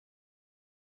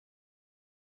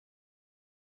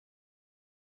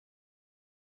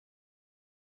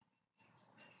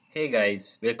Hey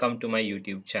guys, welcome to my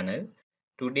YouTube channel.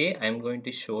 Today I'm going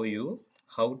to show you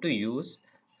how to use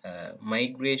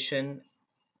migration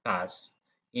tasks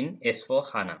in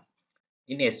S4HANA.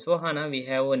 In S4HANA we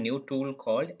have a new tool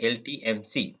called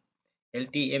LTMC.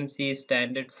 LTMC is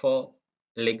standard for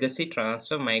Legacy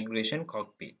Transfer Migration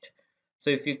Cockpit. So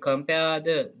if you compare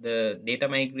the data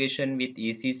migration with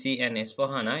ECC and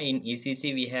S4HANA, in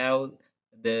ECC we have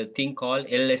the thing called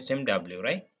LSMW,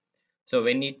 right? So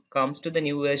when it comes to the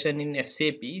new version in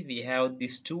SAP, we have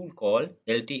this tool called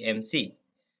LTMC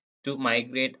to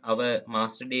migrate our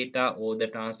master data or the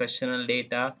transactional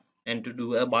data and to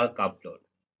do a bulk upload.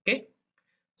 Okay.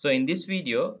 So in this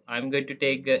video, I'm going to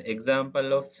take an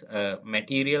example of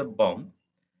material bomb,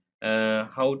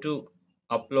 how to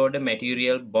upload a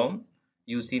material bomb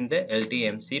using the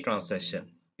LTMC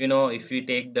transaction. If we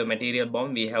take the material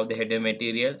bomb, we have the header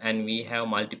material and we have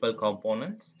multiple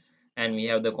components, and we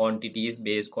have the quantities,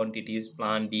 base quantities,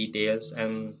 plant details,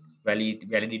 and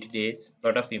validity dates,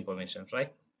 lot of information,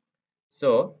 right?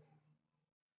 So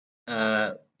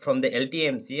from the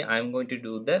LTMC, I'm going to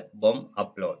do the bomb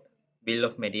upload, bill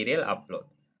of material upload.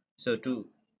 So to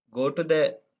go to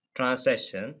the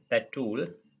transaction, that tool,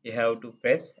 you have to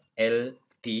press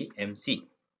LTMC.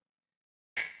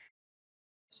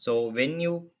 So when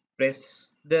you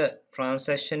press the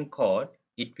transaction code,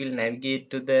 it will navigate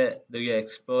to the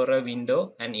Explorer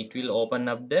window and it will open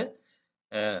up the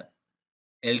uh,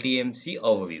 LTMC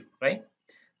overview, right?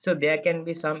 So there can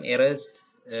be some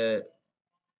errors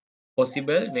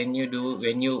possible when you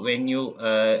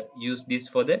use this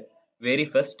for the very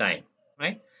first time,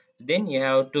 right? Then you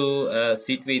have to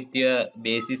sit with your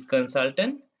basis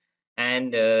consultant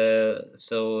and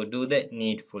so do the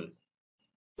needful.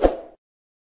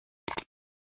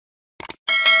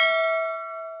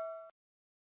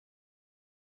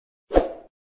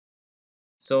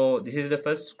 So this is the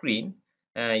first screen.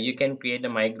 You can create a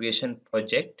migration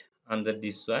project under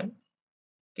this one.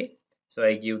 Okay, so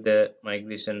I give the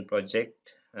migration project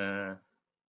called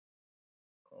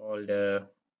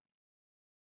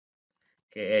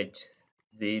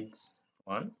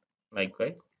KHZ1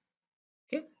 likewise.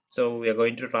 Okay, so we are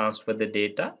going to transfer the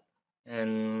data,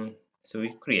 and so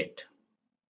we create.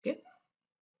 Okay,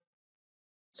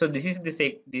 so this is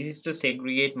to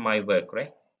segregate my work,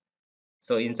 right?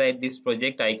 So inside this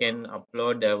project I can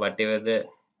upload whatever the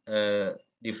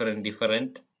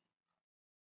different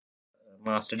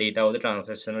master data or the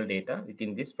transactional data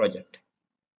within this project.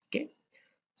 Okay,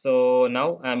 so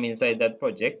now I'm inside that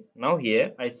project. Now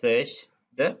here I search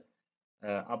the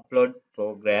upload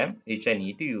program which I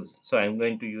need to use. So I'm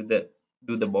going to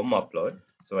do the bomb upload.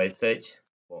 So I search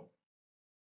bomb.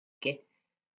 Okay,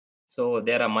 so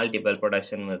there are multiple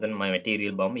production version my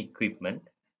material bomb equipment.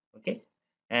 Okay,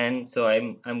 and so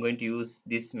I'm going to use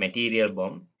this material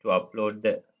bomb to upload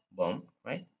the bomb,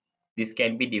 right? This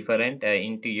can be different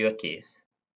into your case.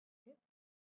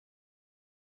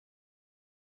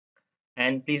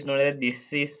 And please note that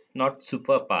this is not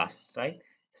super fast, right?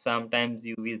 Sometimes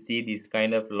you will see this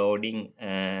kind of loading.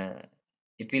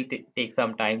 It will take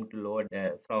some time to load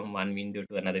from one window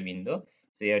to another window,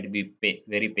 so you have to be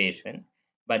very patient.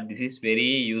 But this is very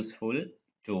useful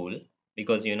tool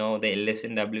because the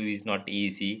LSMW is not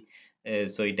easy,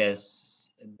 so it has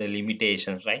the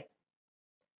limitations, right?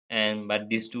 And but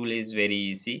this tool is very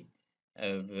easy.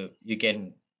 You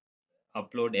can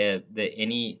upload the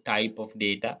any type of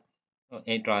data,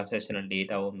 any transactional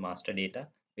data or master data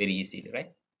very easily,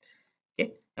 right?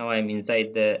 Okay, now I'm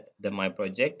inside the my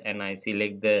project and I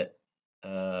select the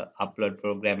upload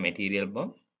program material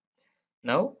bomb.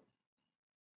 Now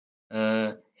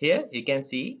here you can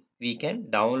see we can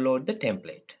download the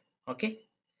template. Okay,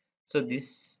 so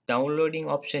this downloading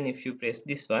option, if you press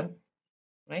this one,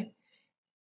 right,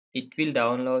 it will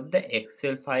download the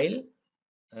Excel file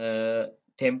uh,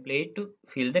 template to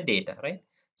fill the data, right?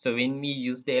 So when we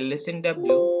use the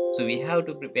LSMW, so we have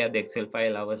to prepare the Excel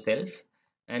file ourselves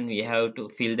and we have to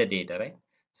fill the data, right?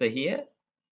 So here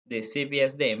the SAP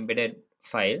has the embedded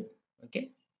file. Okay,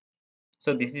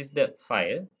 so this is the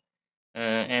file,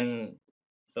 and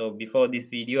so before this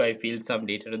video I filled some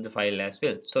data to the file as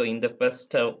well. So in the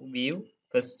first view,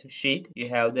 first sheet, you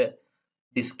have the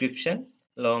descriptions,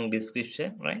 long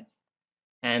description, right?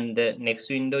 And the next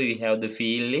window you have the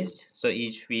field list. So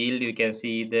each field you can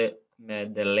see the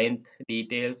length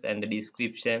details and the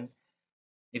description.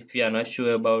 If you are not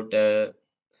sure about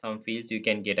some fields, you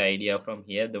can get idea from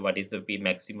here the what is the field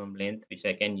maximum length which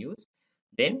I can use.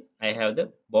 Then I have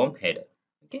the bomb header.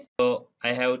 Okay, so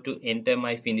I have to enter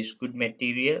my finished good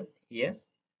material here,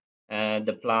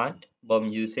 the plant, bomb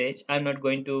usage. I'm not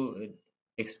going to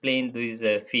explain these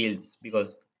fields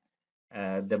because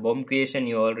The bomb creation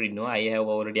you already know. I have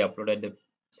already uploaded the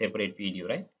separate video,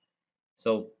 right?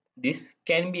 So this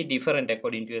can be different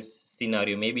according to a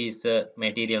scenario. Maybe it's a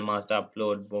material master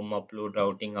upload, bomb upload,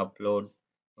 routing upload,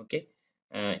 okay,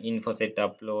 info set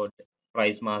upload,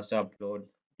 price master upload,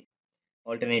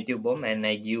 alternative bomb, and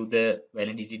I give the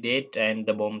validity date and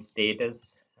the bomb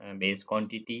status, base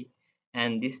quantity,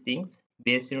 and these things,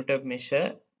 base unit of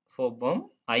measure for bomb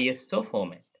ISO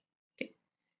format. Okay,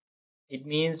 it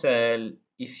means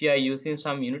if you are using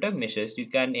some unit of measures, you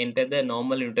can enter the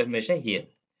normal unit of measure here.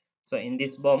 So in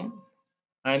this bomb,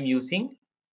 I am using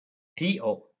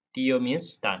TO. TO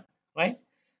means ton, right?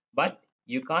 But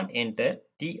you can't enter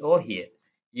TO here.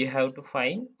 You have to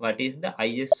find what is the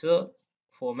ISO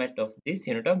format of this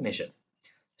unit of measure.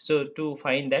 So to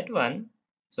find that one,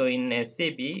 so in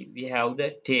SAP we have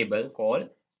the table called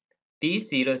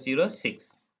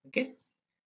T006. Okay,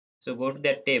 so go to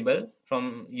that table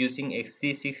from using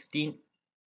XC16N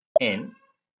and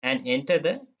enter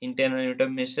the internal unit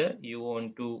of measure you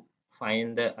want to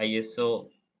find the ISO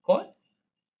code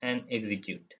and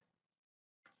execute.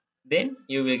 Then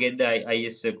you will get the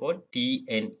ISO code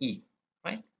TNE,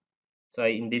 right? So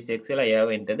in this Excel I have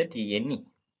entered the TNE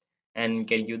and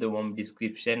can give the bomb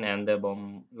description and the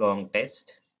bomb long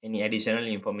test, any additional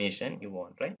information you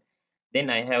want, right? Then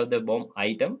I have the bomb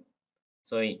item.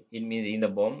 So it means in the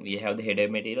bomb we have the header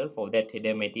material. For that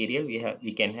header material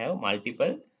we can have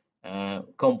multiple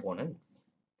components.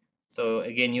 So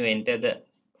again you enter the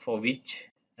for which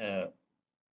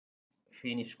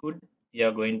finished good you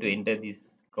are going to enter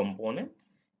this component.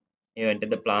 You enter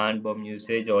the plant bomb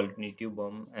usage, alternative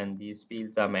bomb, and these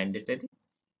fields are mandatory,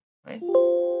 right?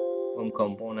 Bomb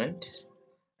component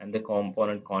and the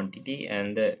component quantity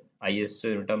and the ISO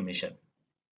unit of measure.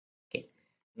 Okay,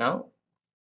 now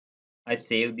I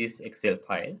save this Excel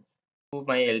file to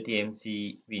my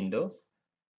LTMC window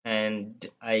and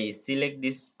I select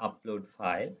this upload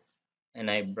file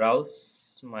and I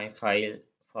browse my file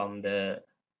from the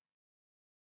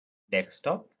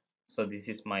desktop. So this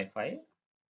is my file,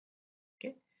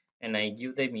 okay, and I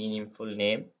give the meaningful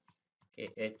name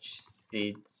KH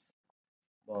seeds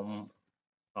bomb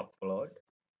upload,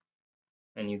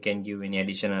 and you can give any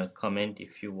additional comment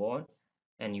if you want,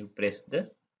 and you press the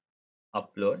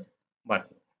upload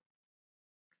button.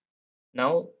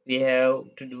 Now we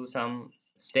have to do some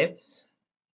steps,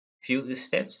 few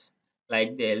steps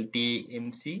like the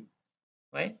LTMC,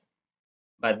 right?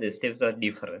 But the steps are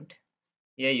different.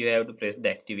 Here you have to press the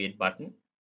activate button,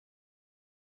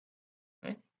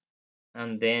 right?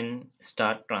 And then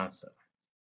start transfer.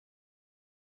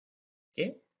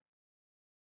 Okay,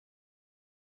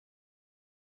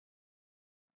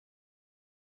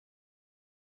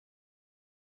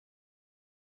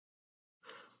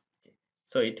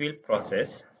 so it will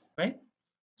process, right?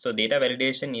 So data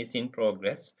validation is in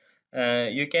progress.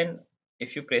 You can,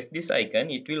 if you press this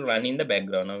icon, it will run in the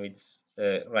background. Now it's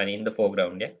running in the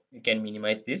foreground. Yeah, you can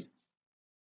minimize this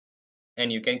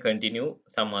and you can continue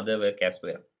some other work as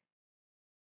well.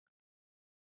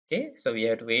 Okay, so we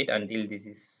have to wait until this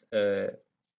is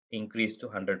increased to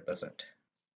 100%.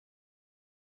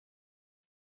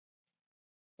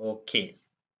 Okay,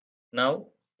 now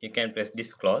you can press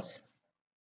this close,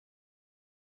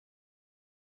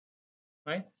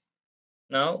 right?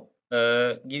 Now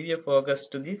give your focus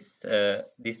to this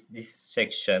this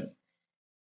section.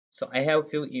 So I have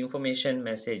few information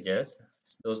messages.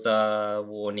 Those are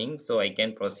warnings, so I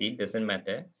can proceed, doesn't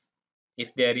matter.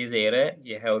 If there is error,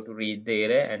 you have to read the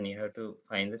error and you have to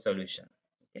find the solution.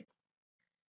 Okay,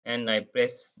 and I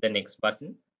press the next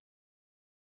button.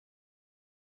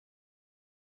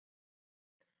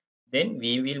 Then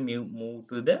we will move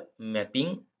to the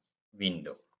mapping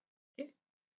window. Okay,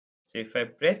 so if I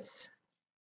press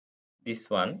this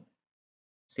one,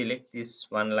 select this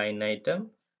one line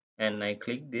item and I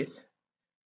click this.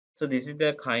 So this is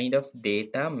the kind of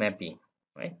data mapping,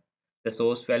 right? The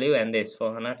source value and the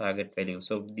S4HANA target value.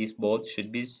 So these both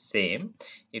should be same.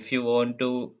 If you want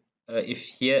to, if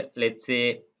here, let's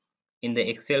say in the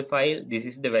Excel file, this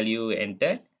is the value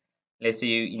entered. Let's say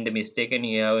you, in the mistaken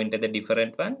you have entered the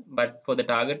different one, but for the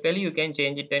target value you can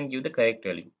change it and give the correct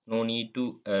value. No need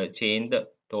to change the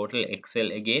total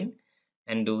Excel again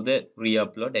and do the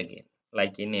re-upload again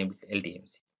like in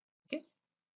LTMC. Okay,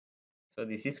 so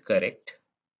this is correct.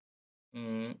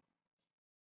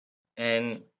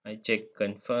 And I check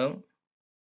confirm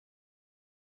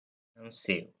and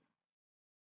save.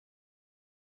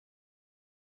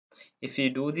 If you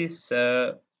do this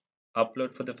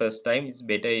upload for the first time, it's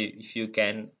better if you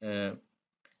can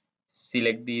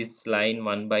select this line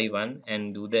one by one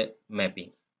and do the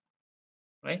mapping,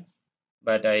 right?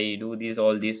 But I do this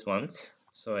all these once.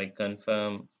 So I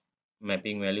confirm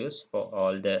mapping values for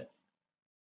all the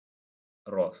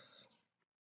rows.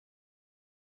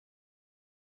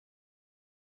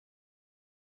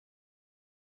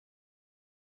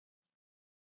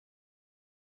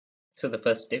 So the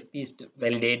first step is to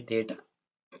validate data.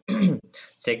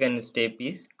 Second step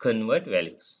is convert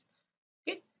values.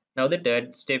 Okay. Now the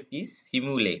third step is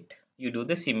simulate. You do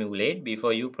the simulate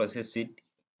before you process it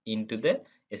into the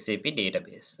SAP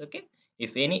database. Okay.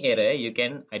 If any error, you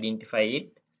can identify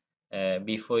it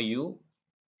before you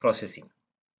processing.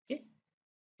 Okay.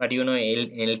 But you know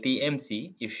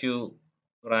LTMC, if you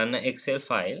run an Excel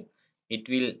file, it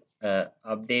will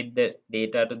update the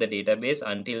data to the database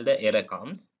until the error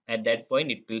comes. At that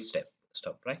point, it will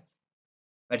stop, right?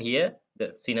 But here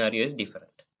the scenario is different.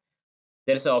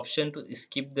 There's an option to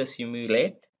skip the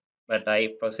simulate, but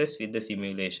I process with the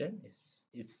simulation.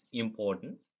 It's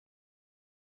important.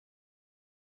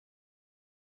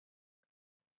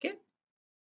 Okay.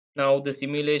 Now the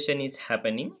simulation is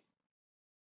happening.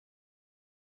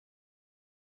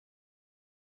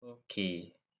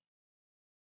 Okay.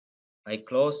 I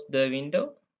close the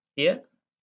window here.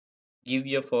 Give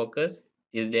your focus.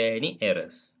 Is there any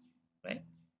errors? Right?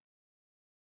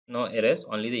 No errors,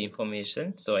 only the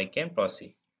information, so I can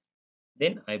proceed.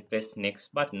 Then I press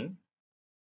next button.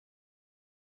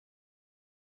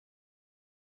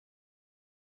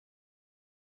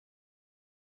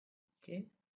 Okay.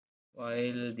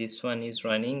 While this one is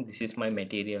running, this is my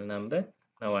material number.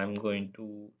 Now I'm going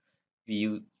to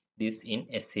view this in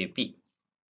SAP.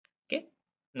 Okay.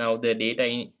 Now the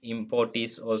data import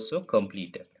is also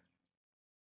completed.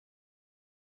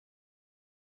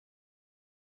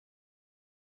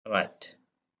 Right.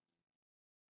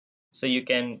 So you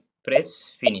can press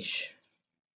finish.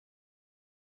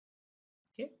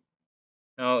 Okay.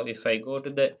 Now if I go to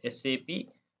the SAP,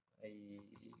 I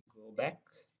go back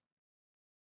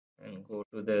and go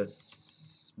to the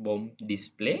BOM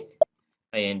display.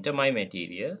 I enter my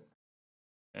material,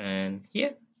 and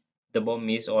here the BOM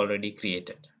is already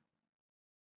created.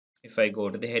 If I go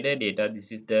to the header data,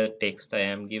 this is the text I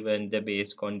am given, the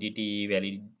base quantity,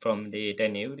 valid from data,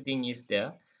 and everything is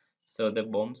there. So the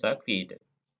BOMs are created.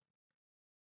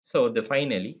 So the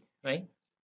finally, right?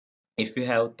 If you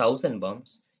have 1,000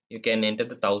 BOMs, you can enter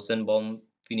the 1,000 BOM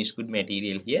finished good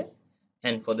material here,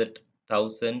 and for the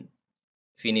 1,000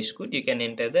 finished good, you can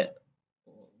enter the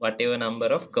whatever number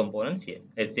of components here.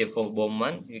 Let's say for BOM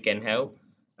 1, you can have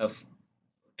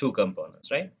two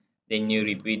components, right? Then you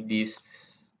repeat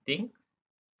this thing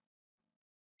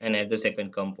and add the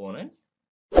second component.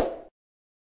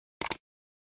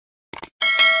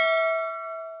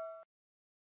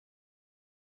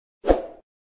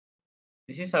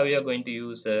 This is how you are going to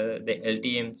use the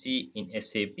LTMC in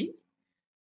SAP.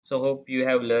 So hope you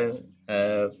have learned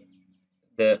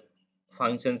the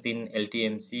functions in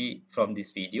LTMC from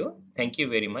this video. Thank you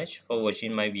very much for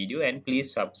watching my video, and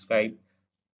please subscribe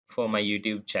for my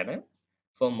YouTube channel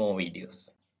for more videos.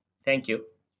 Thank you.